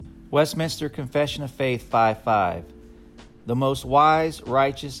Westminster Confession of Faith 5:5. The most wise,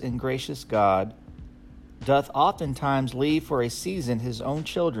 righteous, and gracious God doth oftentimes leave for a season his own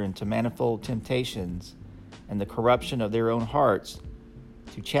children to manifold temptations and the corruption of their own hearts,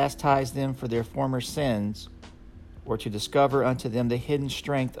 to chastise them for their former sins, or to discover unto them the hidden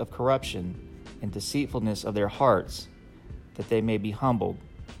strength of corruption and deceitfulness of their hearts, that they may be humbled,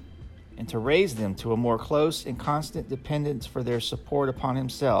 and to raise them to a more close and constant dependence for their support upon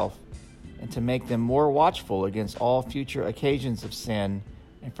himself, and to make them more watchful against all future occasions of sin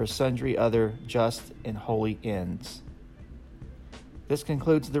and for sundry other just and holy ends. This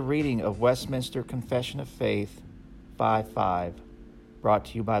concludes the reading of Westminster Confession of Faith 5:5, brought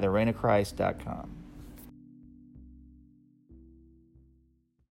to you by thereignofchrist.com.